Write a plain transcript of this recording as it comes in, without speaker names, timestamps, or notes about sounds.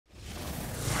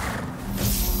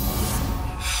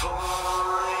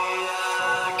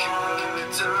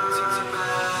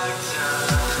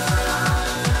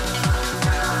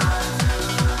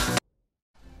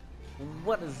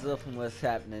What's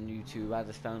happening, YouTube? I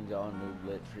just found y'all a new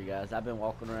glitch for you guys. I've been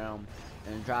walking around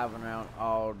and driving around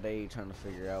all day trying to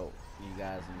figure out you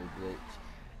guys a new glitch,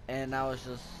 and I was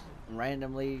just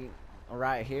randomly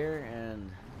right here,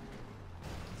 and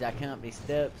I count these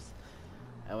steps,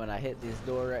 and when I hit this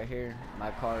door right here,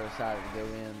 my car decided to go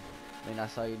in. I mean,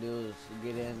 that's all you do is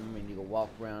get in. I mean, you can walk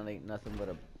around, ain't nothing but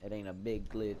it ain't a big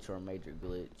glitch or a major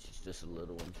glitch. It's just a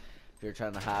little one. If you're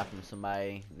trying to hide from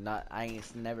somebody, I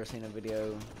ain't never seen a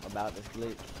video about this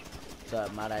glitch, so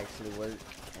it might actually work.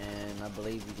 And I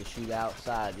believe you can shoot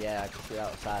outside. Yeah, I can shoot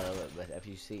outside of it, but if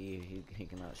you see, he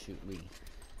cannot shoot me.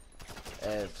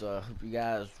 So I hope you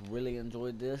guys really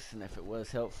enjoyed this, and if it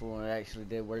was helpful and it actually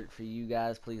did work for you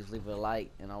guys, please leave a like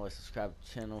and always subscribe to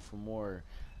the channel for more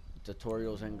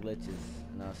tutorials and glitches.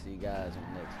 And I'll see you guys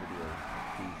in the next video.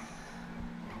 Peace.